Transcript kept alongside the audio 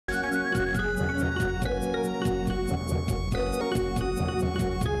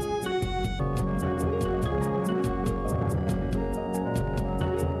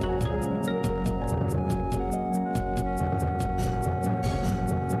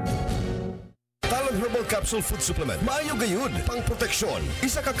Herbal Capsule Food Supplement. Maayo gayud, pang proteksyon.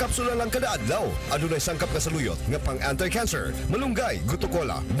 Isa ka kapsula lang kada adlaw. Adunay sangkap nga saluyot nga pang anti-cancer, malunggay,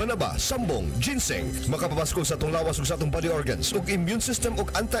 gutukola, banaba, sambong, ginseng, makapabaskog sa atong lawas ug sa atong body organs ug immune system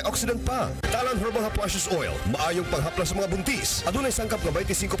ug antioxidant pa. Talan Herbal Hapashes Oil, maayong panghaplas sa mga buntis. Adunay sangkap nga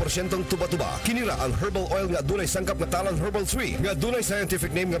 25% tuba-tuba. Kinira ang herbal oil nga adunay sangkap nga Talan Herbal 3 nga adunay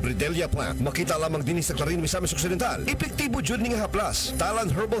scientific name nga Bridelia plant. Makita lamang dinhi sa Clarin, Misamis Occidental. Epektibo jud ni nga haplas. Talan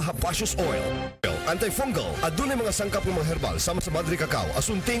Herbal Hapashes Oil. Antifungal, adunay mga sangkap ng mga herbal sama sa madri kakao,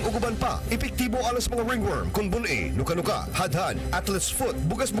 asunting ug uban pa. Epektibo alas mga ringworm, kunbun-i, nuka-nuka, hadhad, athlete's foot,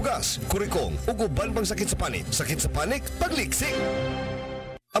 bugas-bugas, kurikong ug uban pang sakit sa panik. Sakit sa panik, pagliksik.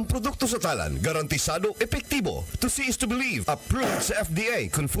 Ang produkto sa Talan, garantisado, epektibo. To see is to believe. Approved sa FDA,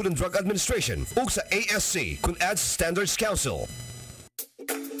 kun Food and Drug Administration, ug sa ASC, kun Ads Standards Council.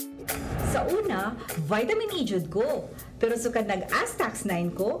 Sa una, vitamin E jud ko. Pero sukad nag-Astax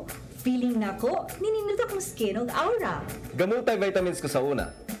 9 ko, feeling na ko, nininod akong skin ug aura. Gamutay vitamins ko sa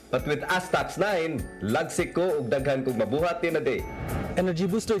una. But with Astax 9, lagsik ko ug daghan kog mabuhat in a day. Energy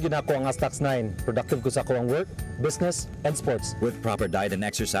booster gid ako ang Astax 9. Productive ko sa akong work, business, and sports. With proper diet and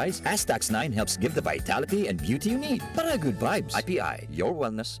exercise, Astax 9 helps give the vitality and beauty you need para good vibes. IPI, your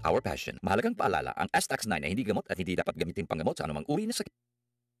wellness, our passion. Mahalagang paalala, ang Astax 9 ay hindi gamot at hindi dapat gamitin panggamot sa anumang uri na sakit.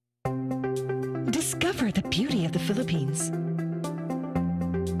 Discover the beauty of the Philippines.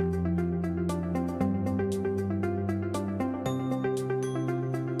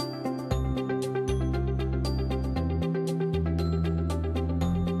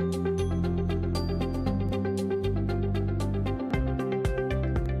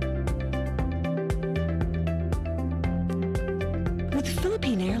 With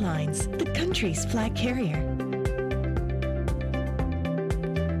Philippine Airlines, the country's flag carrier.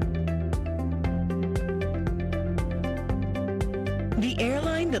 The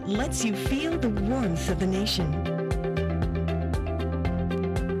airline that lets you feel the warmth of the nation.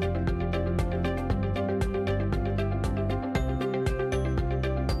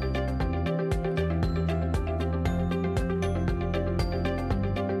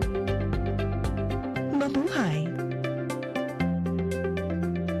 Mabuhay!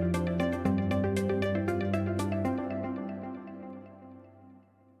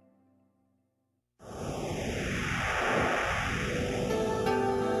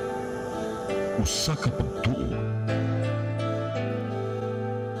 Usa ka pagtuo,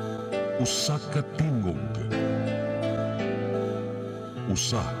 usa ka tingog,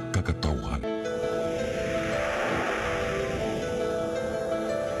 usa ka katawhan.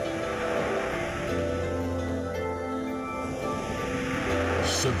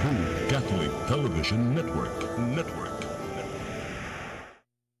 Cebu Catholic Television Network.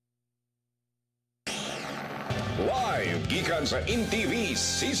 Live gikan sa NTV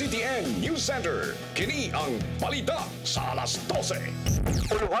CCTN News Center. Kini ang balita sa alas 12.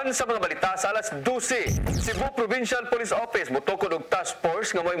 Uluhan sa mga balita sa alas 12. Cebu Provincial Police Office mutukod og task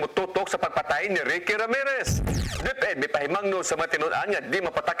force nga mo'y mututok sa pagpatay ni Ricky Ramirez. DepEd may pahimangno sa mga tinud-an nga di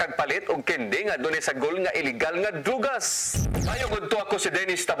mapatakag palit og kindi nga dunay sagol nga illegal nga drugas. Mayong udto ako si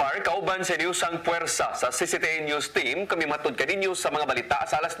Dennis Tabar, kauban sa News ang Puwersa sa CCTN News Team. Kami matud kaninyo sa mga balita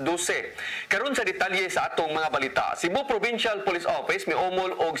sa alas 12. Karon sa detalye sa atong mga balita. Cebu Provincial Police Office may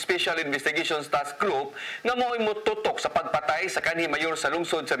umol og Special Investigations Task Group nga mo'y mututok sa pagpatay sa kanhi mayor sa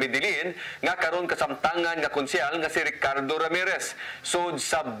lungsod sa Medellin nga karon kasamtangan nga konsyal nga si Ricardo Ramirez sud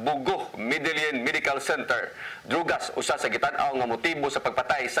sa Bugo Medellin Medical Center. Drugas usa sa gitan-aw nga motibo sa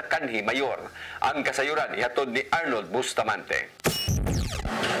pagpatay sa kanhi mayor. Ang kasayuran ihatod ni Arnold Bustamante.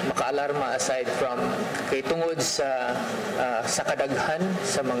 Makaalarma aside from kay tungod sa kadaghan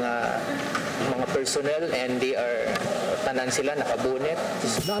sa mga personnel, and they are tanan sila nakabunit.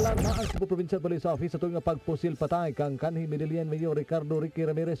 Naalarma ang Cebu Provincial Police Office sa tuwing nga pagpusil patay kang kanhi Medellin Mayor Ricardo Ricky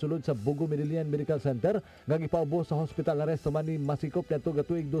Ramirez sulod sa Bugo Medellin Medical Center nga gipaubos sa hospital arrest sa Mani Masikop niadto nga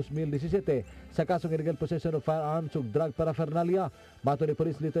tuig 2017 sa kasong illegal possession of firearms ug drug paraphernalia. Bato ni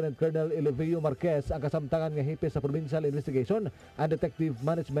Police Lieutenant Colonel Elvio Marquez ang kasamtangan nga hepe sa Provincial Investigation and Detective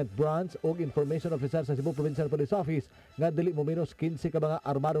Management Branch ug Information Officer sa Cebu Provincial Police Office nga dili mo menos 15 ka mga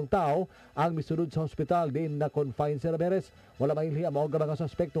armadong tao ang misulod sa hospital din na confine si Ramirez. Wala mailhi ang mga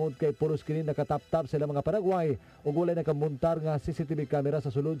suspect tungod kay puros kini nakatap-tap sila mga Paraguay ug walay nakamuntar nga CCTV camera sa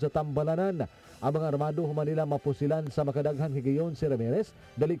sulod sa Tambalanan. Ang mga armado human nila mapusilan sa makadaghan higayon si Ramirez.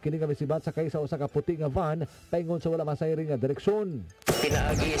 Dali kini nga misibat sa kaysa usa ka puti nga van paingon sa wala masayri nga direksyon.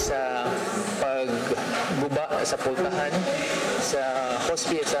 Pinaagi sa pagguba sa pultahan sa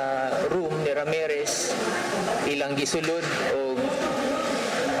hospital sa room ni Ramirez, ilang gisulod o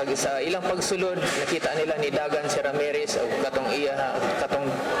sa ilang pagsulod nakita nila ni dagan si Ramirez o katong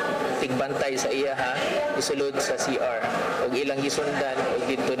nagbantay sa iya ha isulod sa CR ug ilang gisundan ug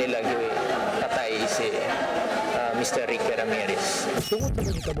dito nila patay si Mr. Ricky Ramirez. Tungod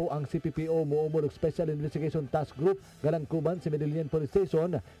sa nagkabo ang CPPO moumol og Special Investigation Task Group galang kuban sa Medellin Police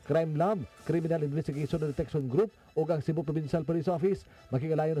Station, Crime Lab, Criminal Investigation and Detection Group ug ang Cebu Provincial Police Office.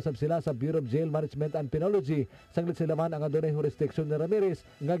 Makigalayon na sab sila sa Bureau of Jail Management and Penology. Sanglit sila man ang adunay jurisdiction ni Ramirez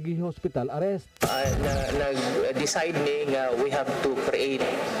nga gi-hospital arrest. Nag-decide ni nga we have to create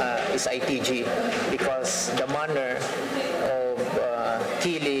SITG because the manner of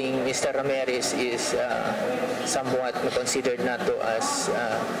killing Mr. Ramirez is somewhat considered nato as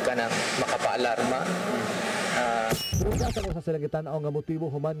kanang makapaalarma. Drugas ang sa silangitan ang nga motibo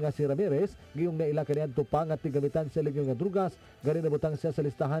human nga si Ramirez giyong naila kaniadto pa nga tigamitan sa ilegal nga drugas gani nabutang siya sa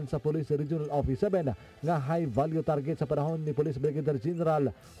listahan sa Police Regional Office 7 nga high value target sa panahon ni Police Brigadier General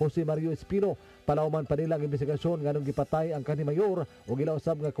Jose Mario Espino. Palauman pa nila ang investigasyon nganong gipatay ang kanhi mayor ug ila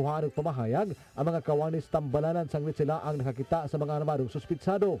usab nga kuhaan og pamahayag ang mga kawanis tambalanan sanglit sila ang nakakita sa mga armadong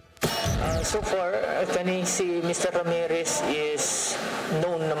suspitsado. So far, kani si Mr. Ramirez is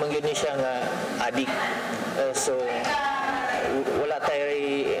known naman yun siya nga addict. So wala tayo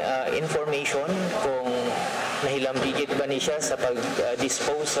information kung nahilambigit ba ni siya sa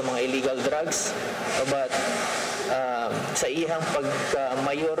pag-dispose sa mga illegal drugs. But sa iyang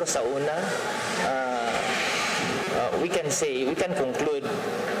pagka-mayor sa una, we can conclude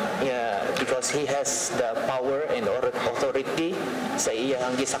because he has the power and authority sa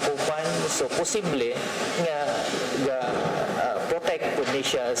iyang gisakupan, so posible nga protect po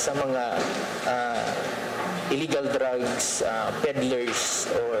niya sa mga illegal drugs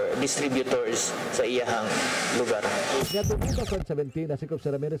peddlers or distributors sa iyang lugar. Ngadto 2017 nasikop si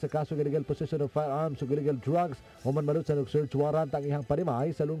Ramirez sa kaso ng illegal possession of firearms ug illegal drugs human malot sa search warrant ang iyang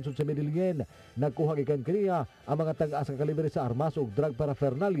panimay sa lungsod sa Medellin. Nagkuha gikan kaniya ang mga tag-as ka kalibre sa armas ug drug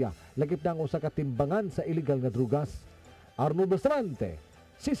paraphernalia lakip na ang usa ka timbangan sa illegal nga drugas. Arno Bustamante,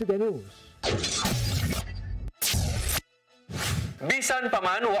 CCTV News. Bisan pa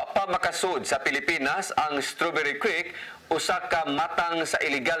man wa pa makasud sa Pilipinas ang Strawberry Creek, usa ka matang sa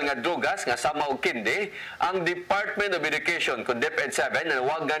illegal nga drugas nga sama og kindi, ang Department of Education kun DepEd 7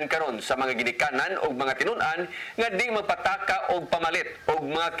 nanawagan karon sa mga ginikanan og mga tinun-an nga di magpataka og pamalit og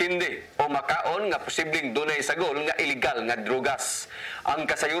mga kindi o makaon nga posibleng dunay sagol nga illegal nga drugas. Ang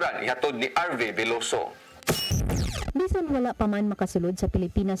kasayuran ihatod ni RV Veloso. Bisan wala pa man makasulod sa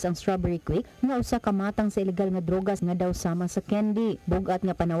Pilipinas ang Strawberry Creek nga usa ka matang sa illegal nga drogas nga daw sama sa candy. Bugat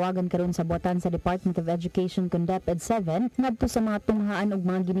nga panawagan karon sa buwatan sa Department of Education kun DepEd 7 ngadto sa mga tunghaan ug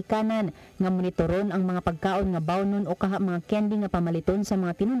mga ginikanan nga monitoron ang mga pagkaon nga bawnon o kaha mga candy nga pamaliton sa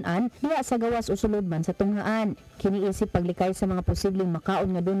mga tinun-an diha sa gawas o sulod man sa tunghaan. Kiniisip paglikay sa mga posibleng makaon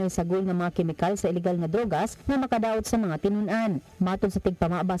nga dunay sagol nga mga kemikal sa illegal nga drogas nga makadaot sa mga tinun-an. Matod sa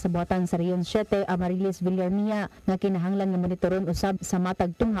tigpamaba sa buwatan sa Rion 7 Amarilis Villarmia nga kinahanglan nga monitoron usab sa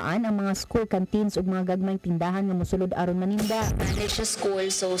matag tunghaan ang mga school canteens ug mga gagmayng tindahan nga mosulod aron maninda. Manage sa school,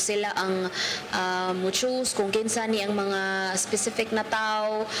 so sila ang mo-choose kung kinsa ni ang mga specific na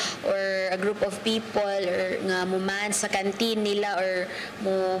tao or a group of people or nga muman sa canteen nila or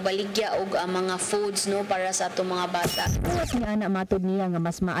mo baligya og ang mga foods no para sa atong mga bata. Buwas ni ana matod niya nga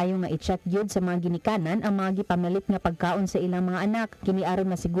mas maayo nga i-check gyud sa mga ginikanan ang mga gipamalit nga pagkaon sa ilang mga anak. Kini aron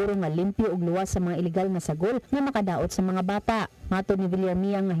masiguro nga limpyo ug luwas sa mga illegal nga sagol nga makadaot sa mga bata. Matod ni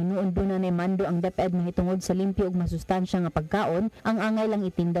Villarmia nga hinuon na ni mando ang DepEd mahitungod sa limpyo ug masustansya nga pagkaon ang angay lang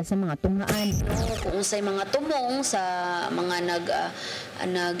itinda sa mga tunghaan. Kung unsay mga tumong sa mga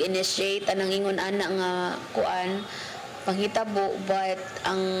nag-initiate anang ingon ana nga kuan panghitabo, but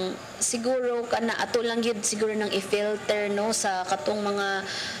ang siguro kana ato lang yun siguro nang i-filter no sa katong mga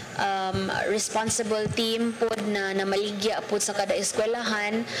responsible team pod na maligya pod sa kada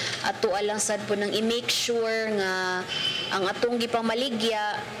eskwelahan ato alang sad po nang i-make sure nga ang atong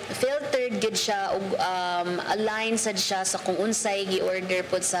gipamaligya filtered gid siya ug align sad siya sa kung unsay gi-order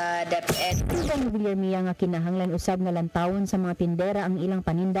pod sa DepEd. Ang Villarmia nga kinahanglan usab nga lantawon sa mga tindera ang ilang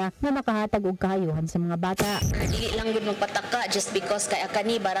paninda nga makahatag og kahayuhan sa mga bata. Dili lang gud magpataka just because kay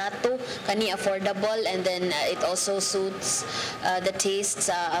kani barato, kani affordable, and then it also suits the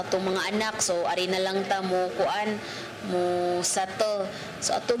taste sa atong mga anak, so ari na lang ta mo kuan mo settle.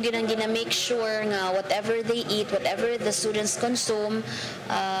 So ato ginang gina-make sure nga whatever they eat, whatever the students consume,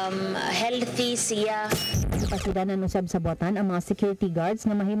 healthy siya. Pasidanan usab sa buwatan ang mga security guards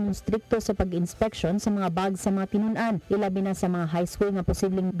nga mahimong strikto sa pag-inspection sa mga bag sa mga tinun-an, ilabi na sa mga high school nga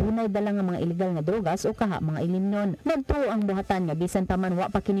posibleng dunay dala nga mga illegal nga drogas o kaha mga ilimnon. Nagtuo ang buhatan nga bisan pa man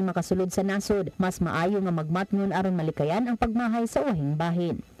wa pa kini makasulod sa nasod, mas maayo nga magmatngon aron malikayan ang pagmahay sa uhing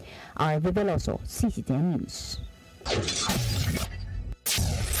bahin. RV Veloso, CCTV News.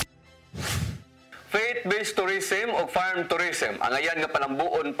 Faith-based tourism o farm tourism ang ayan nga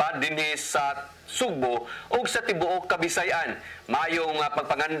palambuon pa dinhi sa Sugbo ug sa tibuok Kabisayan. Mayong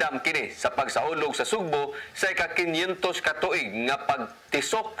pagpangandam kini sa pagsaulog sa Sugbo sa ika-500 ka tuig nga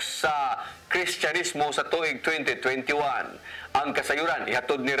pagtisok sa Kristyanismo sa tuig 2021. Ang kasayuran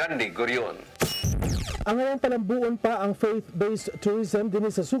ihatod ni Randy Gurion. Ang ngayong palambuon pa ang faith-based tourism dinhi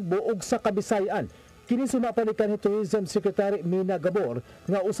sa Sugbo ug sa Kabisayan. Kini sumapanikan ni Tourism Secretary Mina Gabor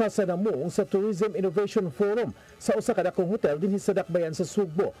nga usa sa namong sa Tourism Innovation Forum sa usa ka dakong hotel dinhi sa Dakbayan sa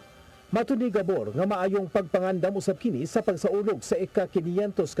Sugbo. Matud ni Gabor nga maayong pagpangandam usab kini sa pagsaulog sa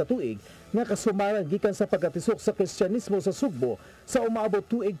ika-500 ka tuig nga kasumaran gikan sa pagkatisok sa Kristyanismo sa Sugbo sa umaabot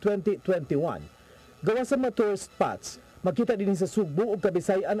tuig 2021. Gawa sa mga tourist spots, makita din sa Sugbo ug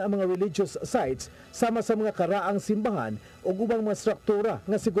Kabisayan ang mga religious sites sama sa mga karaang simbahan ug ubang mga struktura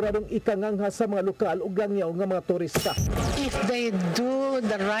nga siguradong ikangangha sa mga lokal ug langyaw nga mga turista. If they do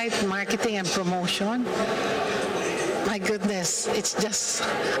the right marketing and promotion, my goodness, it's just,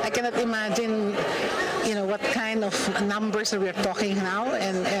 I cannot imagine, what kind of numbers we're talking now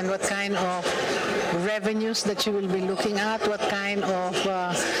and what kind of revenues that you will be looking at, what kind of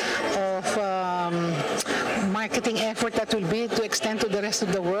marketing effort that will be to extend to the rest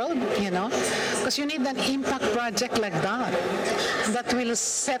of the world, because you need an impact project like that will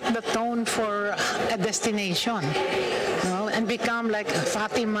set the tone for a destination, and become like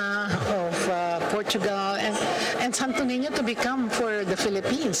Fatima of Portugal and Santo Niño to become for the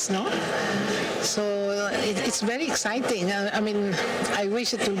Philippines, So it's very exciting. I mean, I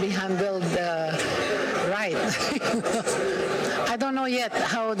wish it will be handled right. I don't know yet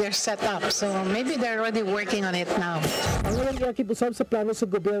how they're set up, so maybe they're already working on it now. Ang walang iakip usab sa plano sa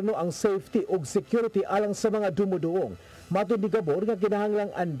gobyerno ang safety ug security alang sa mga dumuduong. Matud ni Gabor nga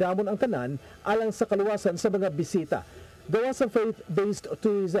kinahanglang andamon ang tanan alang sa kaluwasan sa mga bisita. Gawa sa faith-based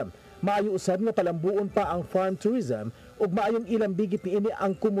tourism, maayo usab nga palambuon pa ang farm tourism ug maayong ilang bigit niini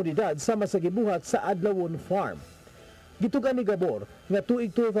ang komunidad sama sa gibuhat sa Adlawon Farm. Gitugan ni Gabor nga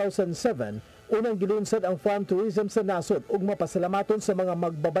tuig 2007 unang gilunsad ang farm tourism sa nasod ug mapasalamaton sa mga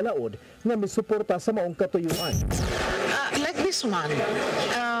magbabalaod nga misuporta sa maong katuyuan. Like this one,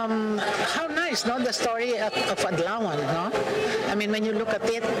 how nice, the story of Adlawan, I mean, when you look at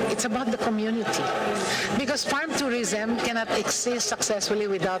it, it's about the community. Because farm tourism cannot exist successfully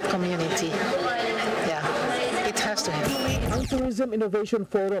without community. Yeah. It has to happen. Ang Tourism Innovation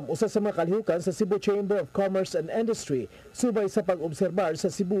Forum, usa sa mga kalihukan sa Cebu Chamber of Commerce and Industry, subay sa pag-obserbar sa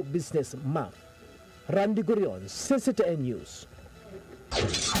Cebu Business Map. Randy Gurion, CCTN News.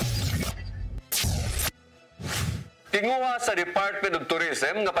 Tinguha sa Department of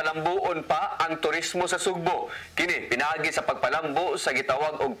Tourism nga palambuon pa ang turismo sa Sugbo. Kini pinaagi sa pagpalambo sa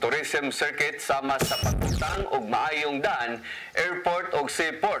gitawag og tourism circuit sama sa pagutang og maayong daan, airport og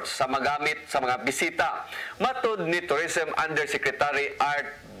seaport sa magamit sa mga bisita. Matud ni Tourism Undersecretary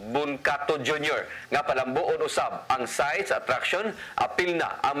Art Buncato Jr. nga palambuon usab ang sites, attraction, apil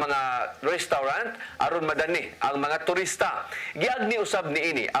na ang mga restaurant aron madani ang mga turista. Giagni usab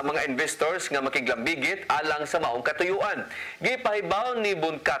niini ang mga investors nga makiglambigit alang sa maong katuyuan. Gipahibaw ni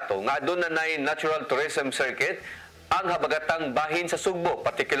Buncato nga aduna nay natural tourism circuit ang habagatang bahin sa Sugbo,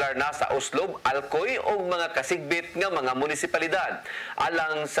 partikular na sa Oslob, Alcoy o mga kasigbit nga mga munisipalidad.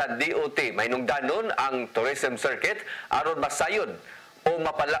 Alang sa DOT, mahinungdanon ang tourism circuit aron masayod o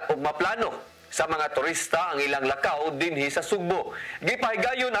maplano sa mga turista ang ilang lakaw dinhi sa Sugbo.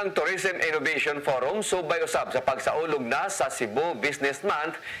 Gipahigayon ang Tourism Innovation Forum subay usab sa pagsaulog na sa Cebu Business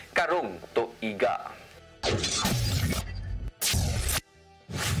Month karong tuiga.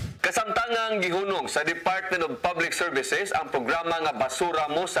 Kasamtangang gihunong sa Department of Public Services ang programa nga Basura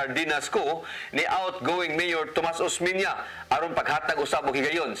Mo Sardinas Ko ni outgoing Mayor Tomas Osmeña aron paghatag usab og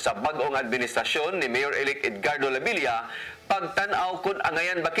higayon sa bag-ong administrasyon ni Mayor-elect Edgardo Labilia pagtan-aw kun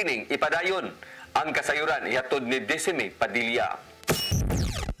angayan ba kining ipadayon. Ang kasayuran ihatod ni Decime Padilla.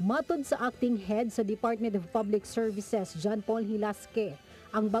 Matod sa acting head sa Department of Public Services, John Paul Hilasque,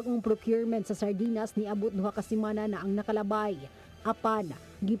 ang bagong procurement sa sardinas ni abot duha ka semana na ang nakalabay. Apan,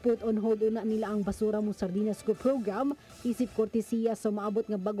 giput on hold na nila ang Basura Mo Sardinas Ko program isip kortesiya sa maabot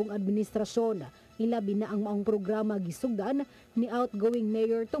nga bagong administrasyon. Ilabi na ang maong programa gisugdan ni outgoing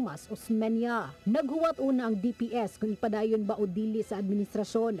Mayor Tomas Osmeña. Naghuwat una ang DPS kung ipadayon ba o dili sa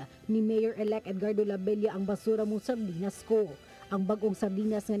administrasyon ni Mayor-elect Edgardo Labella ang Basura Mo Sardinas Ko. Ang bagong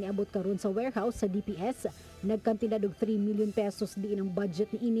sardinas nga niabot karon sa warehouse sa DPS nagkantidad og 3 million pesos diin ang budget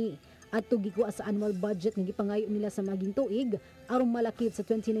niini. At tugikuha sa annual budget nga gipangayo nila sa maging tuig aron malakip sa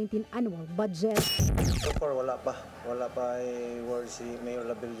 2019 annual budget. So far wala pa ay word si Mayor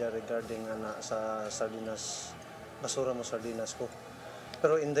Labella regarding sa sardinas, Basura Mo Sardinas Ko.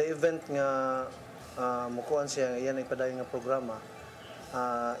 Pero in the event nga mukuan siya iyan ay padayon nga programa.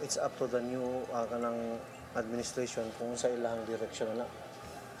 It's up to the new kanang administration kung sa ilang direksyon na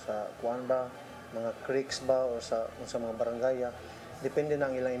sa kuan ba, mga creeks ba o sa mga barangaya. Depende na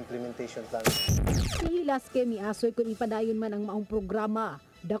ang ilang implementation plan. Hihilaske miasoy kung ipadayon man ang maong programa.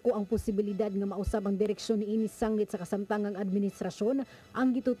 Dako ang posibilidad nga mausab ang direksyon ni sanglit sa kasamtangang administrasyon ang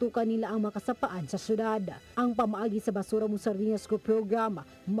gitutukan nila ang makasapaan sa syudad. Ang pamaagi sa basura mo sardinas ko programa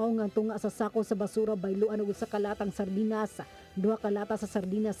mao nga tunga sa sako sa basura bayluan og usa ka latang sardinas, 2 ka lata sa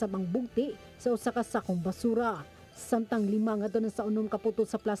sardinas sa mangbugti sa usa ka sakong basura. Samtang 5 nga doon sa 6 kaputo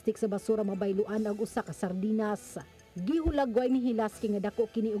sa plastik sa basura mabayluan og usa ka sardinas. Gihulagway ni Hilaski nga dako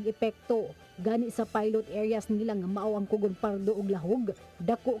kini og epekto gani sa pilot areas nila nga mao ang Kugon Pardo ug Lahog.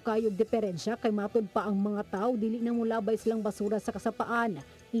 Dako kayog diferensya kay matud pa ang mga tao dili na mulabay silang basura sa kasapaan.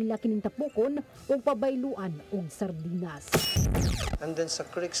 Ila kining tapukon og pabayluan og sardinas. And then sa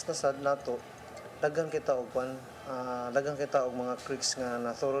creeks na sad nato daghang kita og mga creeks nga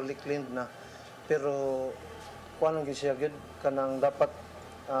na thoroughly cleaned na pero kuanong gyud siya gyud kanang dapat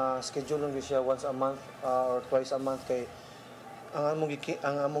schedule gyud siya once a month or twice a month kay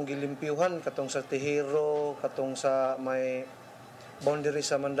ang among gilimpyuhan katong sa Tihero, katong sa may boundary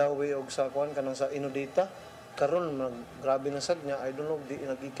sa Mandawi og sa kuan kanang sa Inudita karon grabe na sad niya. I don't know di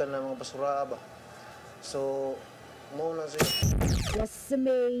nagikan na mga basura ba. So mo na siya.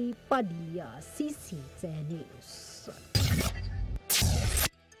 Yasmay Padilla, CCTV News.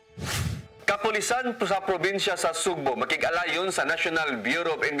 Kapulisan sa probinsya sa Sugbo makig-alayon sa National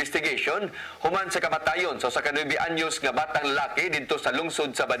Bureau of Investigation human sa kamatayon sa usa ka 9 anyos nga batang lalaki didto sa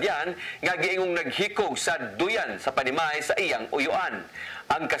lungsod sa Badian nga giingong naghikog sa duyan sa panimay sa iyang uyuan.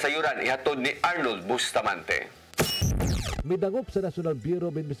 Ang kasayuran ihatod ni Arnold Bustamante. Midangop sa National Bureau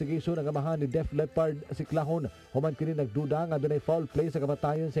of Investigation ang amahan ni Def Leppard Siklahon. Human kini nagduda nga dunay foul play sa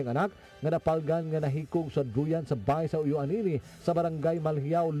kamatayon sa iyang anak nga napalgan nga nahikog sa duyan sa bahay sa uyuan ini sa barangay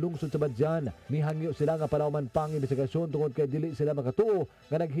Malhiaw, lungsod sa Badyan. Mihangyo sila nga palawman pang investigasyon tungod kay dili sila makatuo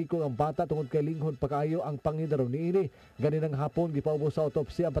nga naghikog ang bata tungod kay linghod pa kaayo ang pangidaro niini. Ganinang hapon gipaubos sa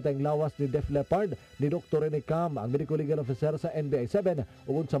autopsy ang patayng lawas ni Def Leppard ni Dr. Rene Cam, ang medical legal officer sa NBI 7.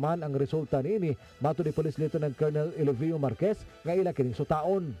 Ug unsa man ang resulta niini, matud ni Police Lieutenant Colonel Elovio Marquez nga ila kining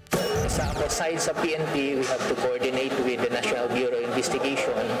sutaon. Sa ako side sa PNP, we have to coordinate with the National Bureau of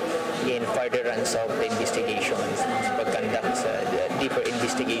Investigation in furtherance of the investigation, pag-conduct sa deeper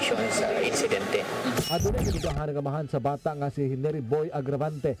investigation sa insidente. Adunay gidudahan nga amahan sa bata nga si Henry Boy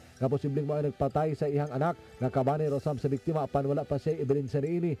Agravante nga posibleng mao nagpatay sa iyang anak nga kabanay rosam sa biktima apan wala pa siya ebidensya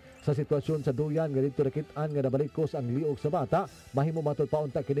niini sa sitwasyon sa duyan nga dito nakit-an nga nabalikos ang liog sa bata. Mahimo matud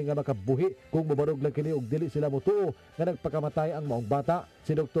paunta kini nga makabuhi kung mabarog lang kini og dili sila motuo nga nagpakamatay ang maong bata.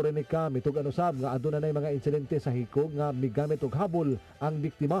 Si Dr. Renica mitugan usab nga aduna nay mga insidente sa hikog nga migamit og habol ang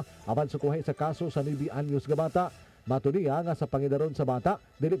biktima apan sukuhay sa kaso sa 9 anyos nga bata. Matuniya nga sa pangidaron sa bata,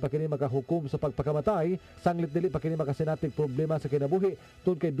 dili pa kini makahukom sa pagpakamatay, sanglit dili pa kini makasinatig problema sa kinabuhi,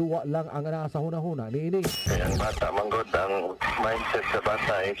 tungod kay duwa lang ang anaa sa hunahuna niini. Ang bata manggod ang mindset sa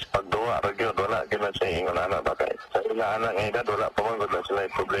bata is pagduwa ra gyud wala gyud sa ingon anak bata. Sa ila anak nga edad wala pa manggod na sila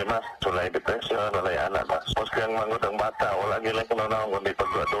problema, sila depression, wala anak ba. Mas kang manggod ang bata wala gyud lang kuno kundi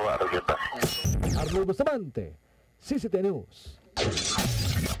pagduwa ra gyud ta. Arnold Bustamante, CCTV News.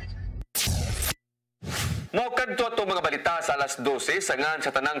 Mao kadto ato mga balita sa alas 12 sangan sa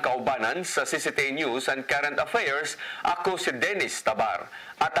tanang kaubanan sa CCTV News and Current Affairs. Ako si Dennis Tabar.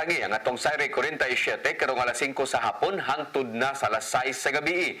 At ang iyang atong Sayre 47 karong alas 5 sa hapon hangtod na sa alas 6 sa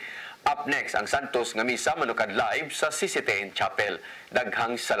gabi. Up next ang Santos nga misa manukad live sa CCTV Chapel.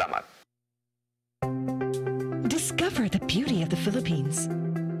 Daghang salamat. Discover the beauty of the Philippines.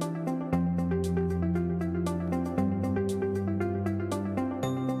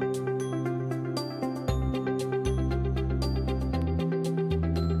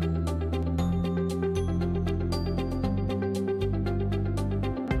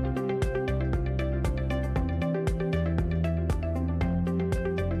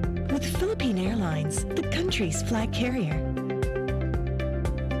 The country's flag carrier.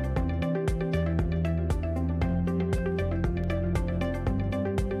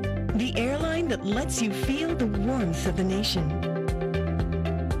 The airline that lets you feel the warmth of the nation.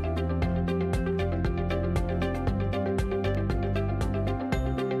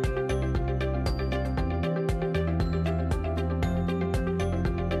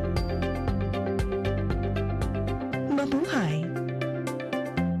 Mabuhay!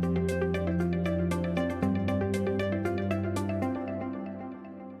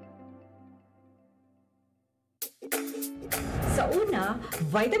 Sa una,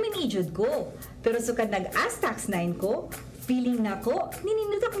 vitamin E jud ko. Pero sukad nag-Astax 9 ko, Feeling nako,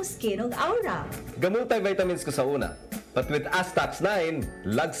 ninindot akong skin og aura. Gamutay vitamins ko sa una. But with Astax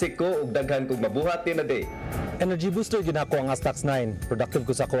 9, lagsik ko ug daghan kog mabuhat in a day. Energy booster ginako ang Astax 9. Productive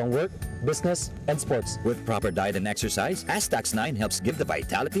ko sa akong work, business, and sports. With proper diet and exercise, Astax 9 helps give the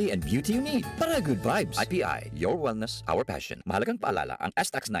vitality and beauty you need para good vibes. IPI, your wellness, our passion. Mahalagang paalala, ang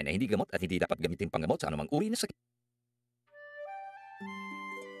Astax 9 ay hindi gamot at hindi dapat gamitin panggamot sa anumang uri na sakit.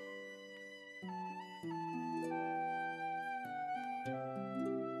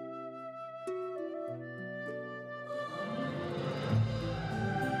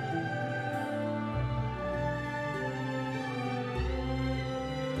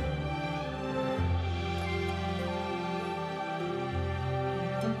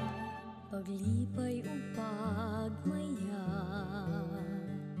 Paglipay o pagmaya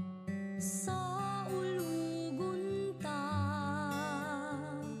sa ulugon ta,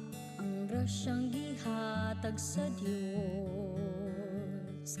 ang grasyang gihatag sa Dios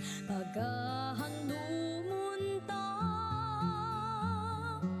pagahandumon ta,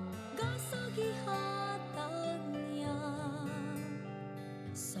 gasa gihatag niya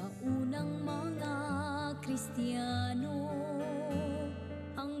sa unang mga Kristiyano.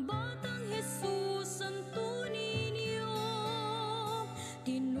 Ang batang Jesus ang tunay niyo,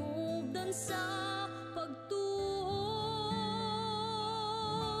 tinubdan sa pagtuo.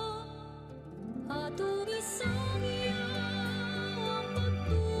 Atong isang iyaw ang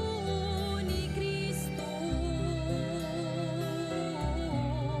pagtuo ni Kristo,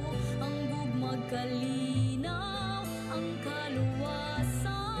 ang gugmag kalinaw, ang kaluwasan,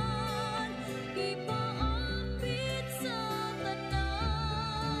 ipaapit sa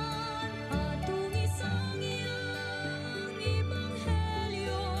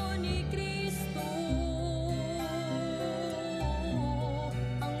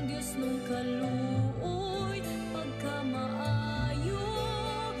kaluoy, pagkamaayo,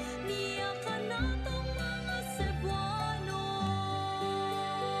 niya ka natong mga Cebuano.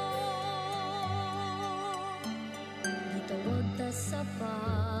 Itawag ta sa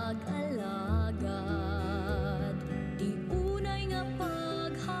pag-alagad, di unay nga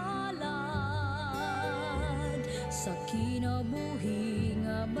paghalad, sa kinabuhi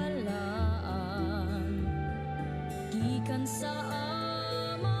nga balaan, gikan sa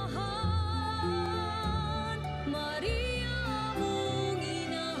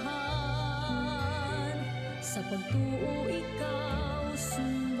sa pagtuo ikaw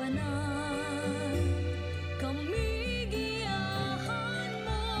sumbanan, kami giyahan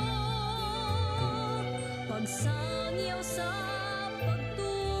mo, pagsangyaw sa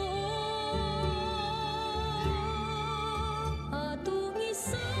pagtuo, atong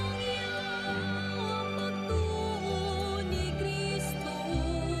isangyaw ang pagtuo ni Kristo,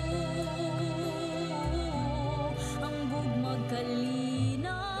 ang gugmag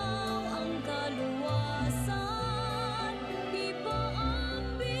kalinaw, ang kaluwasan,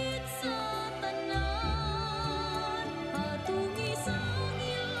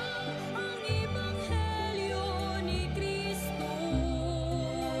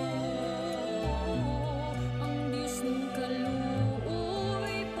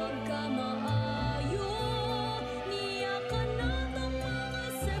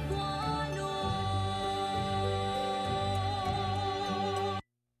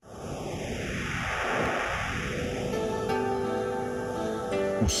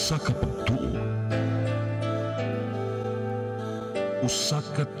 Usa ka pagtuo, usa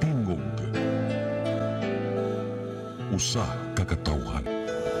ka tingog, usa ka katawhan.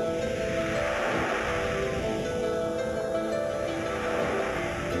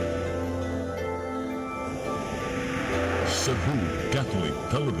 Cebu Catholic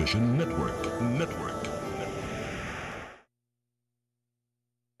Television Network.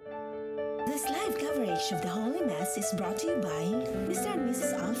 This live coverage of the Holy Mass is brought to you by Mr. and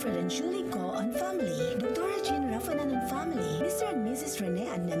Mrs. Alfred and Julie Ko and family, Dr. Jean Rafanan and family, Mr. and Mrs. Rene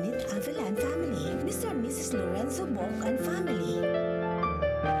and Nanit Avila and family, Mr. and Mrs. Lorenzo Bok and family.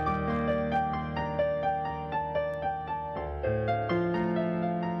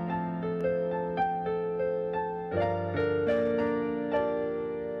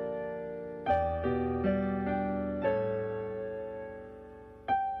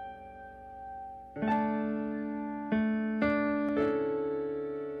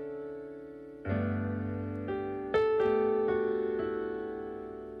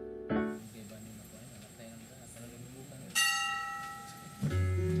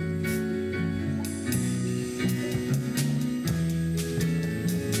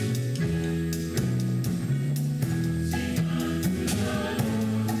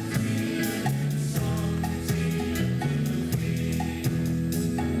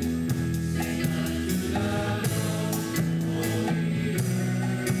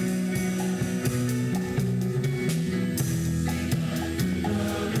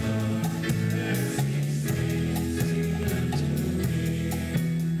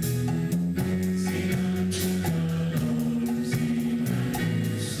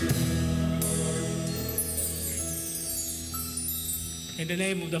 the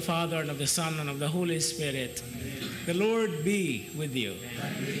name of the Father, and of the Son, and of the Holy Spirit. The Lord be with you.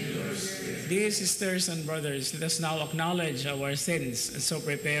 Dear sisters and brothers, let us now acknowledge our sins and so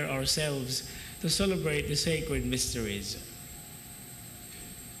prepare ourselves to celebrate the sacred mysteries.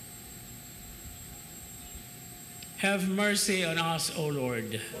 Have mercy on us, O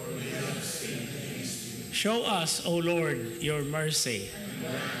Lord. Show us, O Lord, your mercy.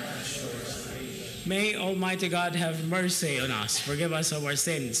 May Almighty God have mercy on us, forgive us our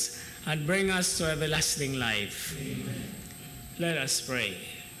sins, and bring us to everlasting life. Amen. Let us pray.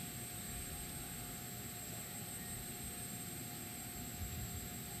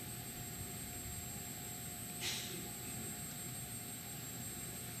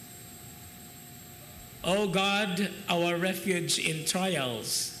 O God, our refuge in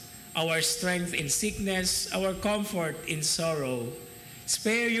trials, our strength in sickness, our comfort in sorrow,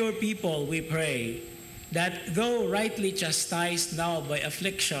 spare your people, we pray, that though rightly chastised now by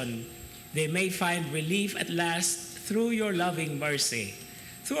affliction, they may find relief at last through your loving mercy.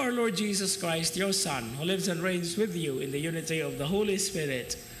 Through our Lord Jesus Christ, your Son, who lives and reigns with you in the unity of the Holy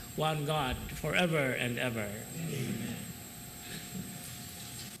Spirit, one God, forever and ever. Amen.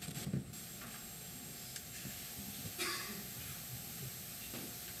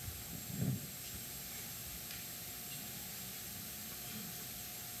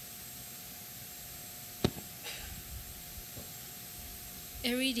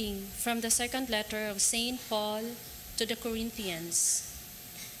 A reading from the second letter of St. Paul to the Corinthians.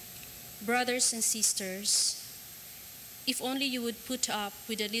 Brothers and sisters, if only you would put up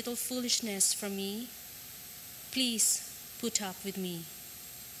with a little foolishness from me, please put up with me.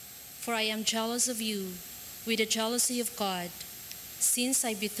 For I am jealous of you with the jealousy of God, since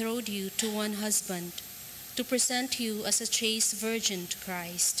I betrothed you to one husband, to present you as a chaste virgin to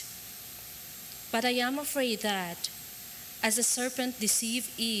Christ. But I am afraid that, as the serpent deceived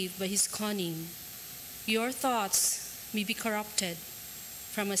Eve by his cunning, your thoughts may be corrupted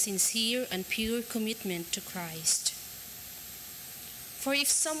from a sincere and pure commitment to Christ. For if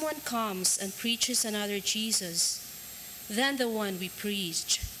someone comes and preaches another Jesus than the one we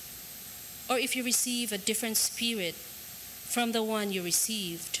preached, or if you receive a different spirit from the one you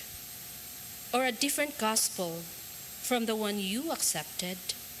received, or a different gospel from the one you accepted,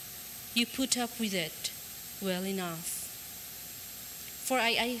 you put up with it well enough. For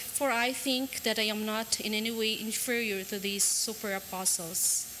I think that I am not in any way inferior to these super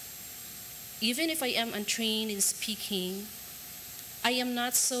apostles. Even if I am untrained in speaking, I am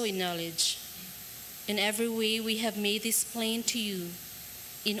not so in knowledge. In every way we have made this plain to you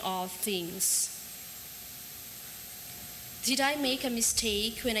in all things. Did I make a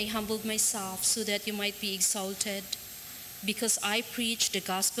mistake when I humbled myself so that you might be exalted, because I preached the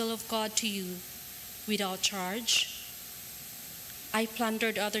gospel of God to you without charge? I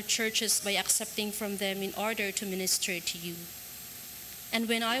plundered other churches by accepting from them in order to minister to you. And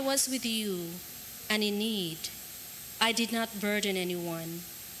when I was with you and in need, I did not burden anyone,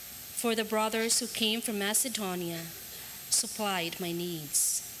 for the brothers who came from Macedonia supplied my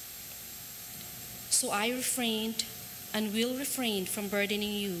needs. So I refrained and will refrain from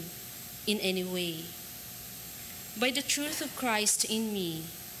burdening you in any way. By the truth of Christ in me,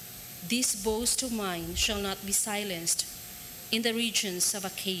 this boast of mine shall not be silenced in the regions of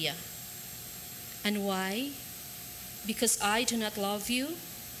Achaia. And why? Because I do not love you?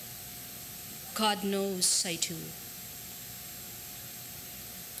 God knows I do.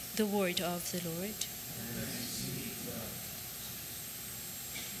 The word of the Lord.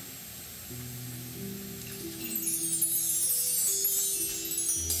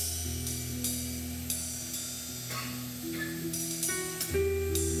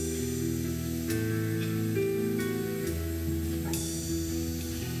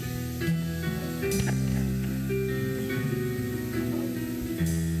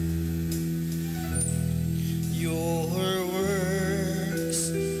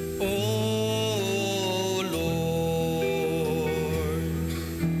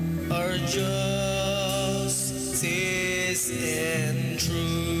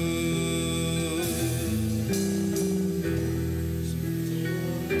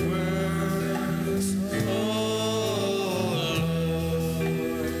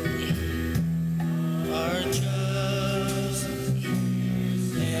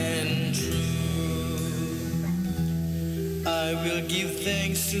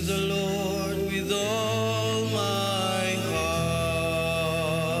 To the Lord with all my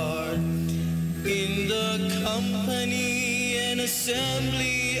heart, in the company and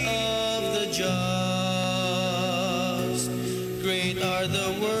assembly of the just. Great are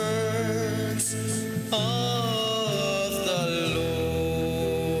the works of the Lord.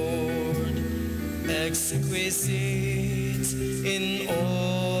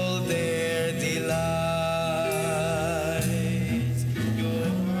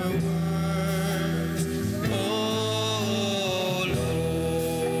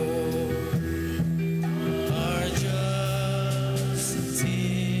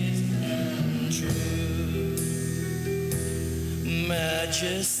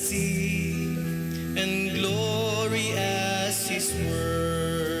 majesty and glory as His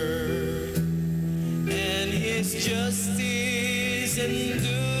word, and His justice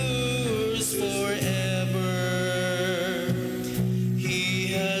endures forever.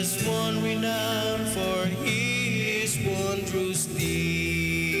 He has won renown for His wondrous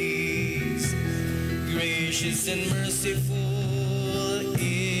deeds. Gracious and merciful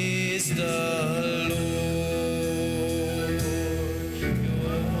is the Lord.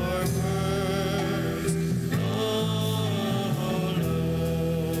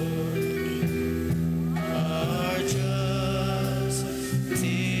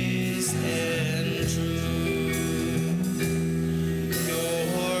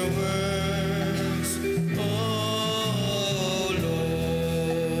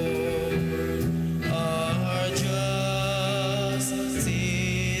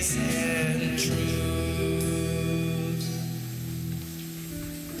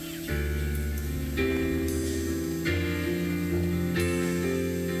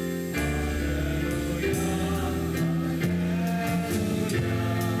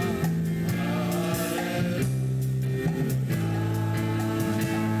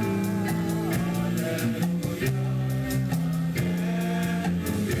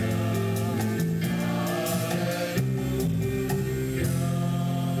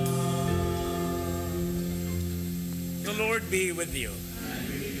 Be with you.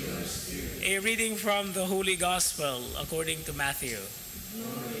 A reading from the Holy Gospel according to Matthew.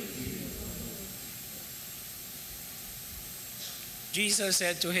 Jesus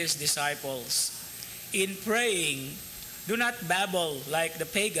said to His disciples, "In praying, do not babble like the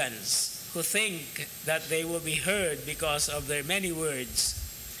pagans who think that they will be heard because of their many words.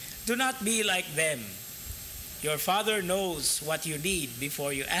 Do not be like them. Your Father knows what you need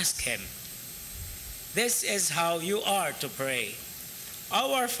before you ask Him. This is how you are to pray.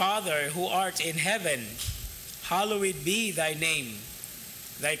 Our Father who art in heaven, hallowed be thy name.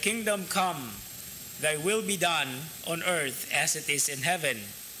 Thy kingdom come, thy will be done on earth as it is in heaven.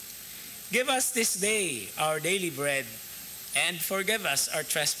 Give us this day our daily bread, and forgive us our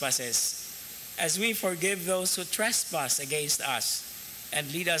trespasses, as we forgive those who trespass against us.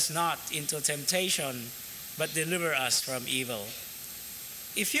 And lead us not into temptation, but deliver us from evil.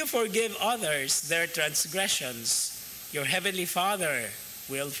 If you forgive others their transgressions, your heavenly Father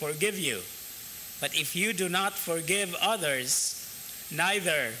will forgive you. But if you do not forgive others,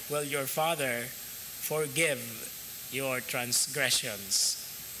 neither will your Father forgive your transgressions."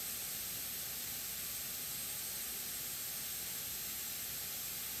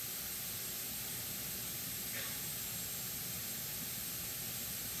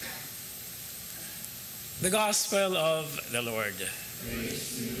 The Gospel of the Lord.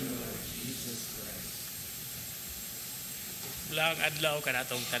 Praise to you, Lord Jesus Christ. Lang adlaw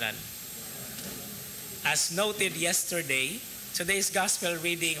kanatong tanan. As noted yesterday, today's gospel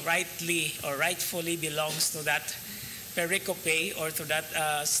reading rightfully belongs to that pericope or to that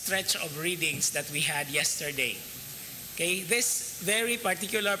stretch of readings that we had yesterday. Okay, this very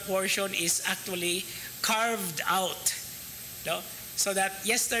particular portion is actually carved out, no? So that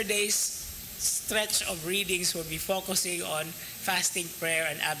yesterday's stretch of readings will be focusing on fasting, prayer,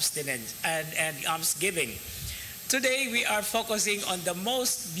 and abstinence and almsgiving. Today we are focusing on the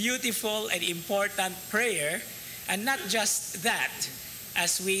most beautiful and important prayer, and not just that,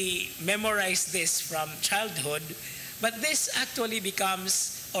 as we memorize this from childhood, but this actually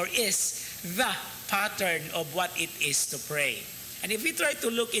becomes or is the pattern of what it is to pray. And if we try to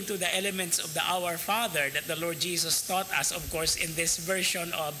look into the elements of the Our Father that the Lord Jesus taught us, of course, in this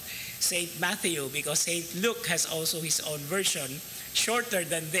version of St. Matthew, because St. Luke has also his own version, shorter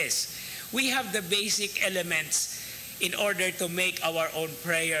than this, we have the basic elements in order to make our own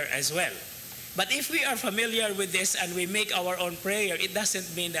prayer as well. But if we are familiar with this and we make our own prayer, it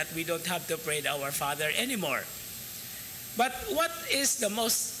doesn't mean that we don't have to pray the Our Father anymore. But what is the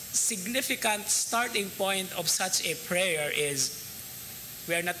most significant starting point of such a prayer is,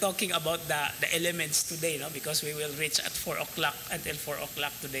 we are not talking about the elements today, no? Because we will reach at 4 o'clock until 4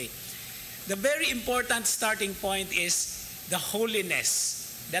 o'clock today. The very important starting point is the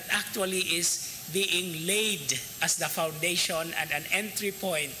holiness that actually is being laid as the foundation and an entry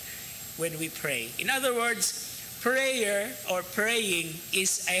point when we pray. In other words, prayer or praying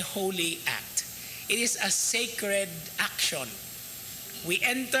is a holy act. It is a sacred action. We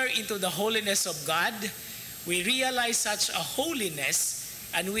enter into the holiness of God, we realize such a holiness,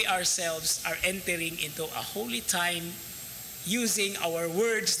 and we ourselves are entering into a holy time using our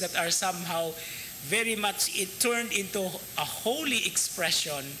words that are somehow very much turned into a holy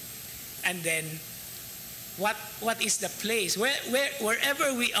expression, and then what is the place?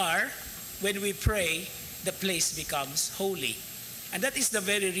 Wherever we are, when we pray, the place becomes holy. And that is the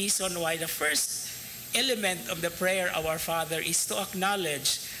very reason why the first element of the prayer, Our Father, is to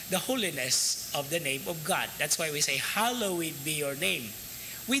acknowledge the holiness of the name of God. That's why we say, hallowed be your name.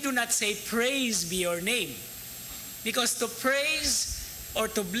 We do not say, praise be your name. Because to praise or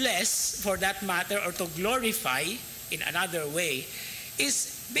to bless, for that matter, or to glorify in another way,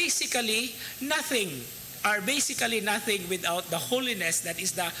 is basically nothing, are basically nothing without the holiness that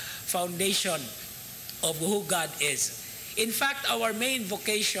is the foundation of who God is. In fact, our main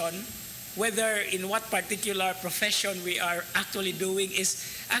vocation, whether in what particular profession we are actually doing, is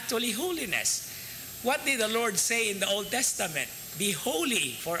actually holiness. What did the Lord say in the Old Testament? Be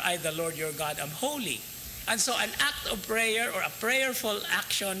holy, for I, the Lord your God, am holy. And so an act of prayer or a prayerful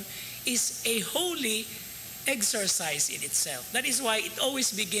action is a holy exercise in itself. That is why it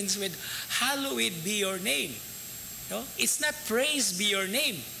always begins with, hallowed be your name. No? It's not praise be your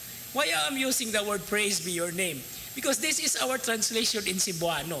name. Why am I using the word praise be your name? Because this is our translation in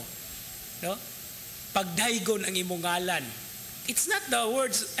Cebuano. No? Pagdaygon ang imong ngalan. It's not the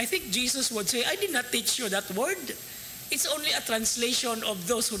words, I think Jesus would say, I did not teach you that word. It's only a translation of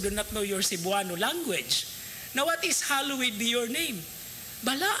those who do not know your Cebuano language. Now what is hallowed be your name?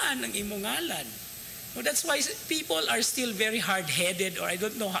 Balaan ang imong ngalan. No, that's why people are still very hard-headed, or I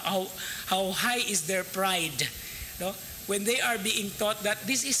don't know how high is their pride. No? When they are being taught that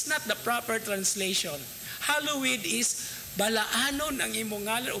this is not the proper translation. Hallowed is balaanon ang imong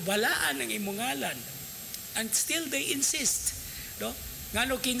ngalan o balaan ang imong ngalan. And still they insist. No?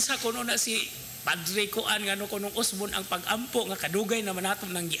 Ngano kinsa kuno na si Padre kuan ngano kunong usbon ang pag-ampo nga kadugay naman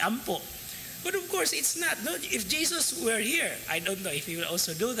naton nang giampo. But of course it's not. No? If Jesus were here, I don't know if he will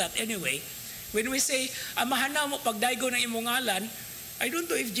also do that anyway. When we say amahan na mo pagdaygo ng imong ngalan, I don't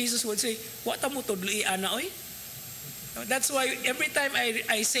know if Jesus would say, "Wa ta mo tudli ana oy." No, that's why every time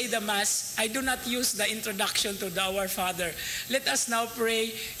I say the Mass, I do not use the introduction to the Our Father. Let us now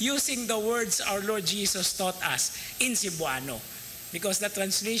pray using the words our Lord Jesus taught us in Cebuano, because the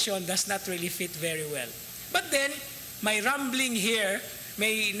translation does not really fit very well. But then, my rambling here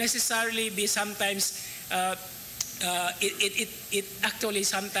may necessarily be sometimes, it actually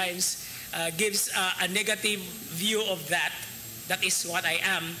sometimes gives a negative view of that. That is what I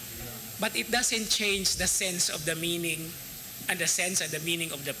am. But it doesn't change the sense of the meaning and the sense and the meaning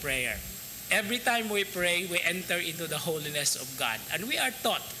of the prayer. Every time we pray, we enter into the holiness of God. And we are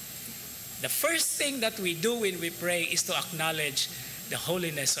taught, the first thing that we do when we pray is to acknowledge the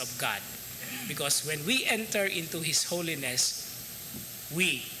holiness of God. Because when we enter into His holiness,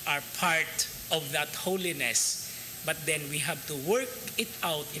 we are part of that holiness. But then we have to work it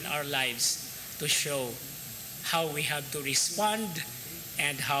out in our lives to show how we have to respond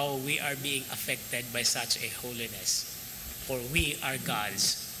and how we are being affected by such a holiness. For we are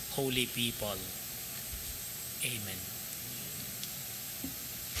God's holy people. Amen.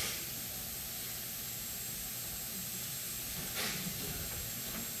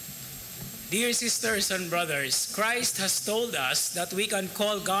 Dear sisters and brothers, Christ has told us that we can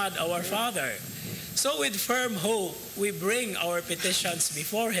call God our Father. So with firm hope, we bring our petitions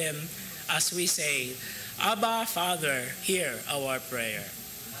before Him as we say, Abba, Father, hear our prayer.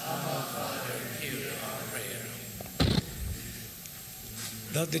 Abba, Father, hear our prayer.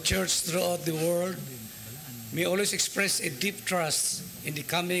 That the church throughout the world may always express a deep trust in the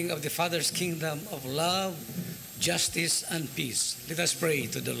coming of the Father's kingdom of love, justice, and peace. Let us pray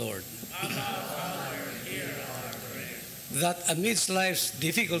to the Lord. Abba, Father, hear our prayer. That amidst life's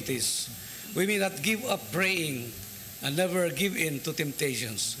difficulties, we may not give up praying and never give in to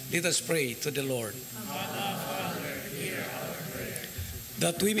temptations. Let us pray to the Lord. Abba, Father, hear our prayer.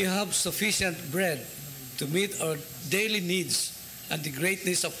 That we may have sufficient bread to meet our daily needs and the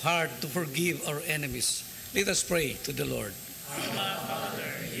greatness of heart to forgive our enemies. Let us pray to the Lord. Abba,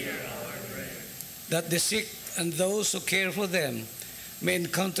 Father, hear our prayer. That the sick and those who care for them may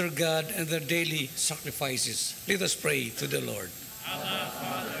encounter God in their daily sacrifices. Let us pray to the Lord. Abba,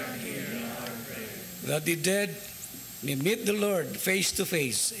 Father, hear our prayer. That the dead may meet the Lord face to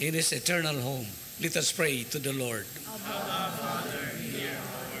face in His eternal home. Let us pray to the Lord. Abba, Father, hear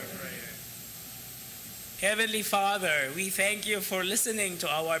our prayer. Heavenly Father, we thank you for listening to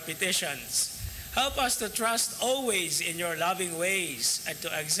our petitions. Help us to trust always in your loving ways and to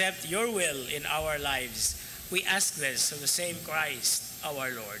accept your will in our lives. We ask this through the same Christ,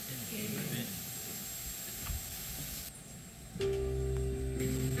 our Lord. Amen.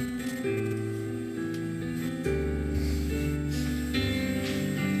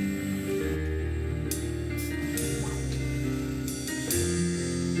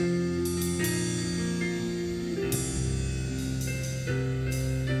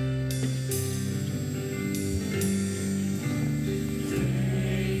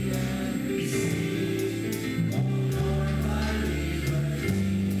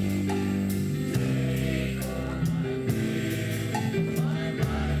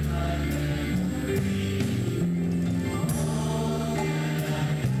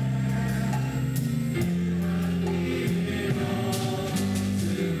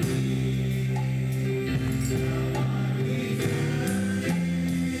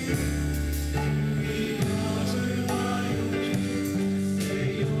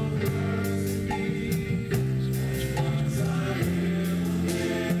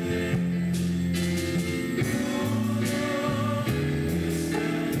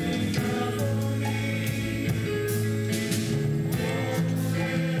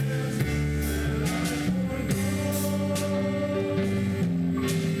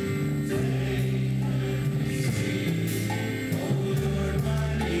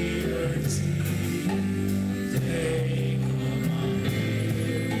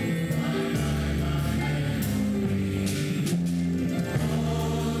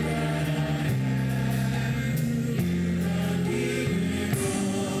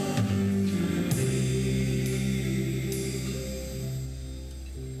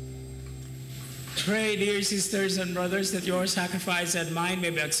 Pray, dear sisters and brothers, that your sacrifice and mine may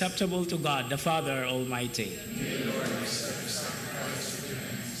be acceptable to God, the Father Almighty.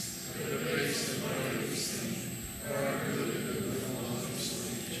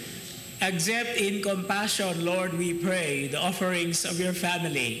 Accept in compassion, Lord, we pray, the offerings of your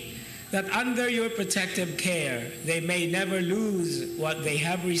family, that under your protective care they may never lose what they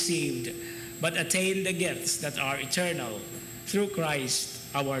have received, but attain the gifts that are eternal, through Christ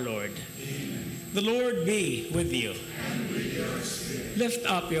our Lord. Amen. The Lord be with you. And with your spirit. Lift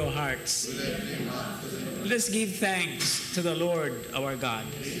up your hearts. Let us give thanks to the Lord our God.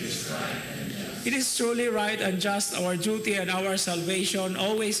 It is truly right and just, our duty and our salvation,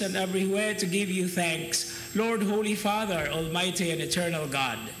 always and everywhere to give you thanks, Lord, Holy Father, Almighty and eternal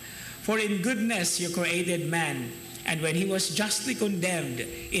God. For in goodness you created man, and when he was justly condemned,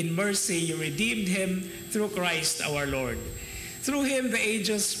 in mercy you redeemed him through Christ our Lord. Through him the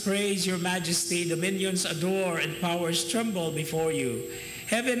angels praise your majesty, dominions adore, and powers tremble before you.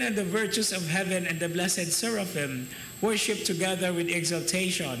 Heaven and the virtues of heaven and the blessed seraphim worship together with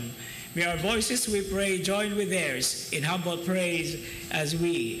exaltation. May our voices, we pray, join with theirs in humble praise as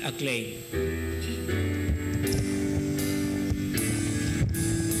we acclaim.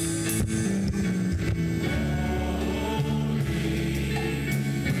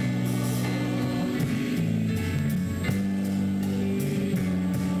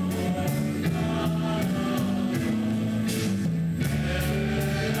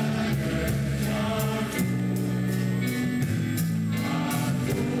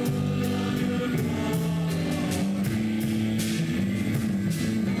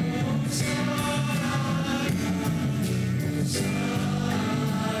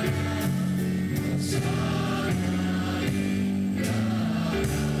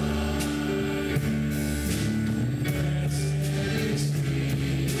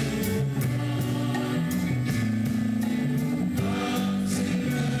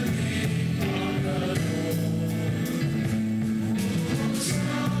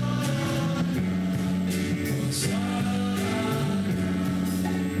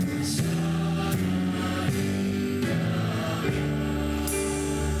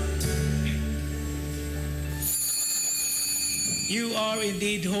 You are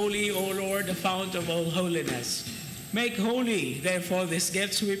indeed holy, O Lord, the fount of all holiness. Make holy, therefore, these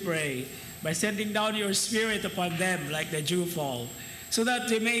gifts, we pray, by sending down your Spirit upon them like the dewfall, so that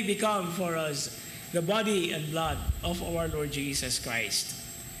they may become for us the body and blood of our Lord Jesus Christ.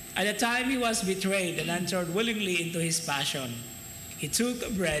 At the time he was betrayed and entered willingly into his passion, he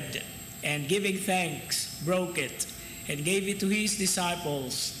took bread and, giving thanks, broke it and gave it to his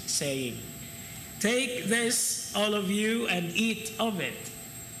disciples, saying, "Take this, all of you, and eat of it,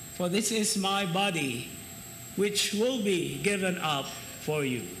 for this is my body, which will be given up for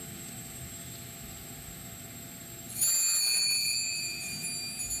you."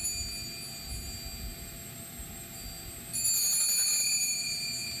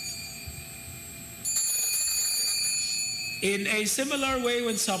 In a similar way,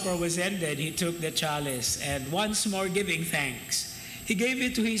 when supper was ended, he took the chalice, and once more giving thanks, he gave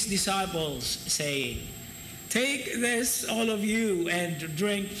it to his disciples, saying, "Take this, all of you, and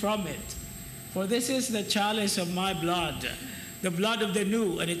drink from it. For this is the chalice of my blood, the blood of the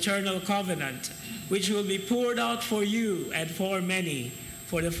new and eternal covenant, which will be poured out for you and for many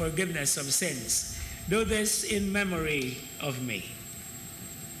for the forgiveness of sins. Do this in memory of me."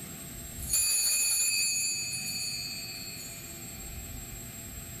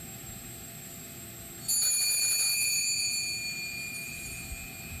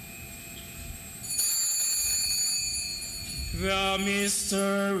 The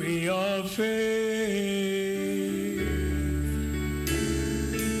mystery of faith.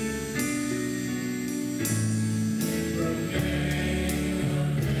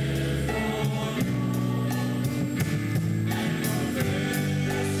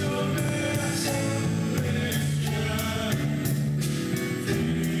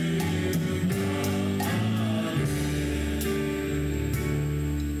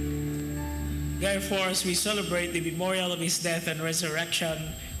 Therefore, as we celebrate the memorial of his death and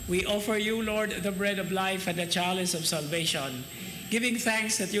resurrection, we offer you, Lord, the bread of life and the chalice of salvation, giving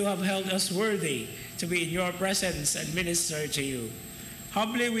thanks that you have held us worthy to be in your presence and minister to you.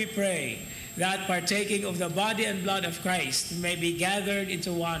 Humbly we pray that, partaking of the body and blood of Christ, we may be gathered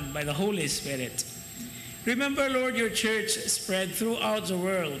into one by the Holy Spirit. Remember, Lord, your church spread throughout the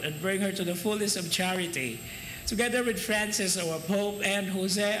world and bring her to the fullness of charity, together with Francis, our Pope, and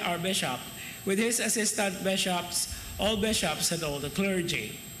Jose, our Bishop, with his assistant bishops, all bishops, and all the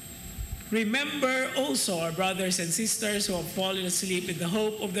clergy. Remember also our brothers and sisters who have fallen asleep in the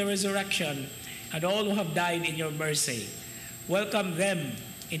hope of the resurrection, and all who have died in your mercy. Welcome them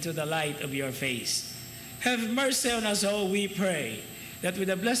into the light of your face. Have mercy on us all, we pray, that with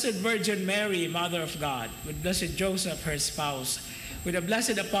the Blessed Virgin Mary, Mother of God, with Blessed Joseph, her spouse, with the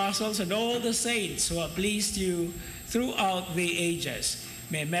blessed apostles and all the saints who have pleased you throughout the ages,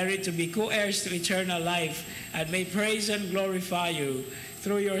 may merit to be co-heirs to eternal life, and may praise and glorify you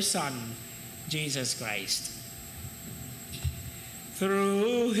through your Son, Jesus Christ.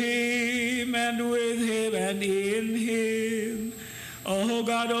 Through him and with him and in him, O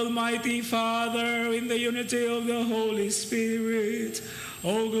God, Almighty Father, in the unity of the Holy Spirit,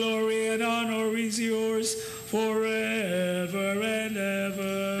 all glory and honor is yours forever and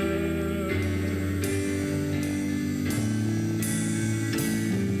ever.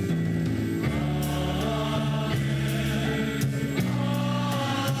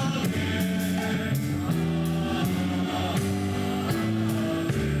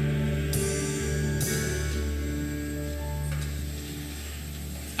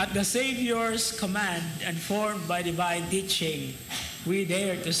 At the Savior's command and formed by divine teaching, we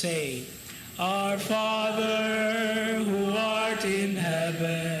dare to say, Our Father, who art in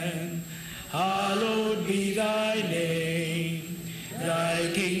heaven, hallowed be thy name.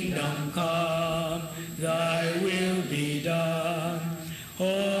 Thy kingdom come, thy will be done,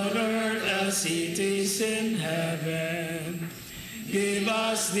 on earth as it is in heaven. Give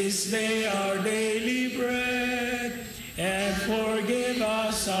us this day our daily bread, and forgive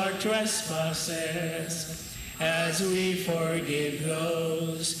us our trespasses, as we forgive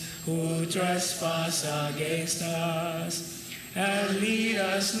those who trespass against us. And lead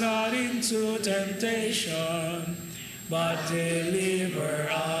us not into temptation, but deliver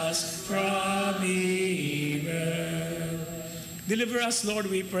us from evil. Deliver us, Lord,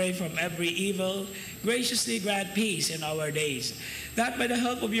 we pray, from every evil. Graciously grant peace in our days, that by the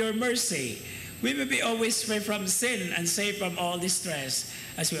help of your mercy, we may be always free from sin and safe from all distress,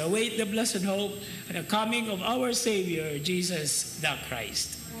 as we await the blessed hope and the coming of our Savior, Jesus the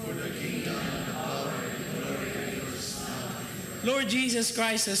Christ. For the kingdom and power and glory are yours now. Lord Jesus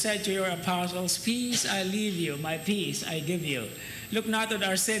Christ has said to your apostles, Peace I leave you, my peace I give you. Look not on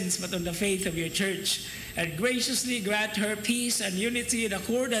our sins, but on the faith of your church, and graciously grant her peace and unity in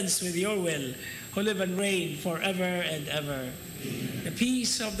accordance with your will, who live and reign forever and ever. Amen. The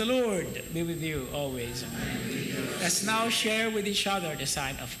peace of the Lord be with you always. Let's now share with each other the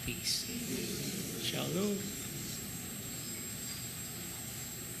sign of peace. Shalom.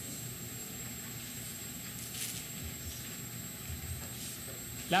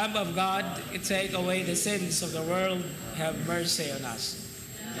 Lamb of God, you take away the sins of the world, have mercy on us.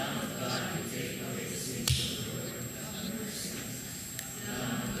 Lamb of God, you take away the sins of the world, have mercy on us.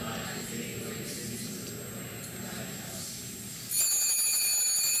 Lamb of God, you take away the sins of the world, have mercy.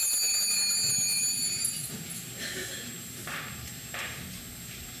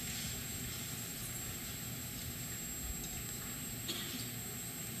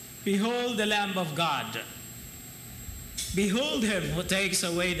 Behold the Lamb of God. Behold him who takes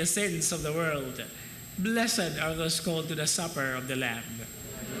away the sins of the world. Blessed are those called to the supper of the Lamb.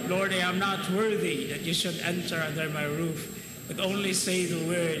 Lord, I am not worthy that you should enter under my roof, but only say the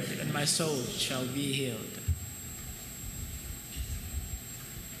word, and my soul shall be healed.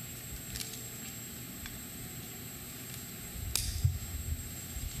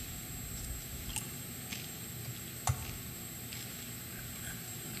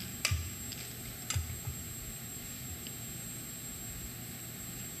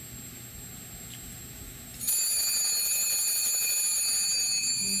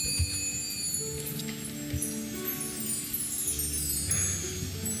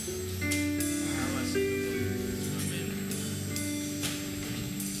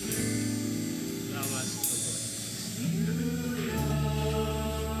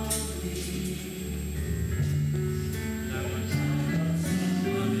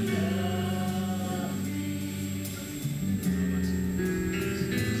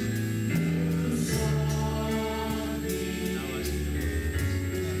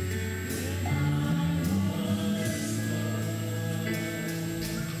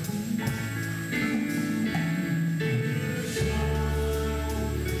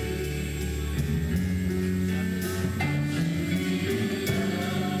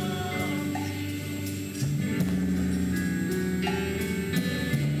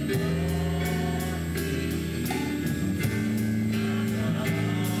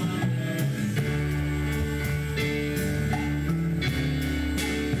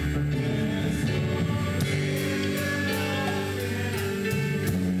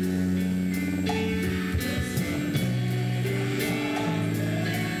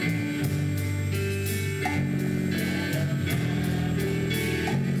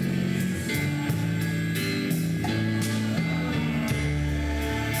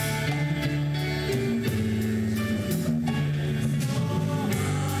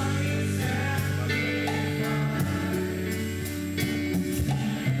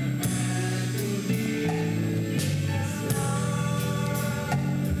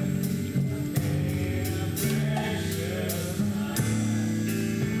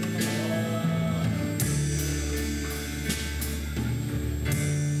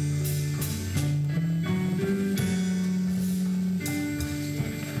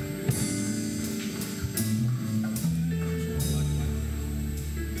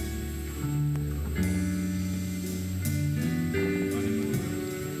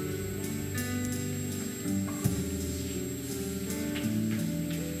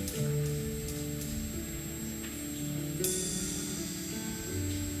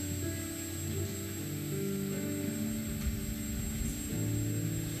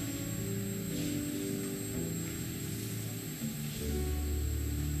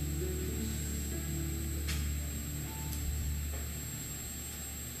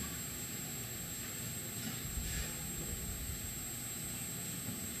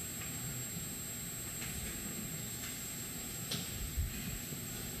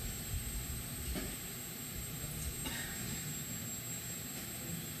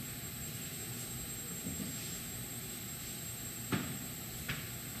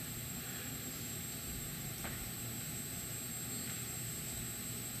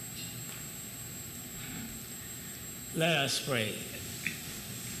 Let us pray.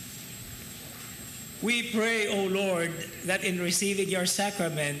 We pray, O Lord, that in receiving your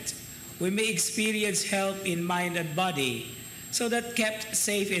sacrament, we may experience help in mind and body, so that kept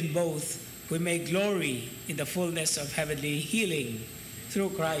safe in both, we may glory in the fullness of heavenly healing through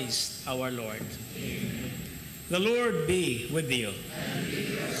Christ our Lord. Amen. The Lord be with you.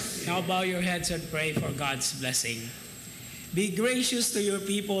 Now bow your heads and pray for God's blessing. Be gracious to your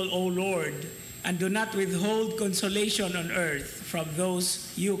people, O Lord, and do not withhold consolation on earth from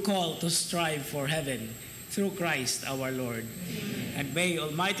those you call to strive for heaven, through Christ our Lord. Amen. And may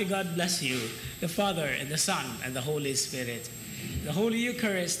Almighty God bless you, the Father, and the Son, and the Holy Spirit. The Holy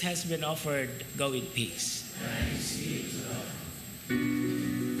Eucharist has been offered. Go in peace. Thanks be to God.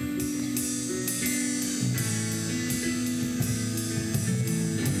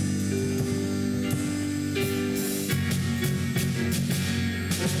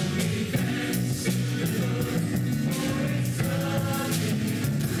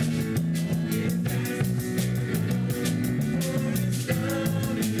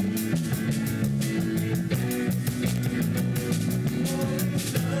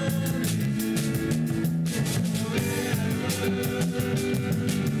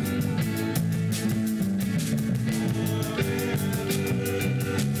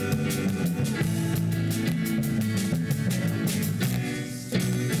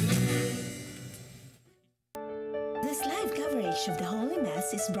 This live coverage of the Holy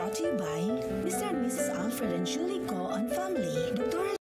Mass is brought to you by Mr. and Mrs. Alfred and Julie Go on Family, Dr.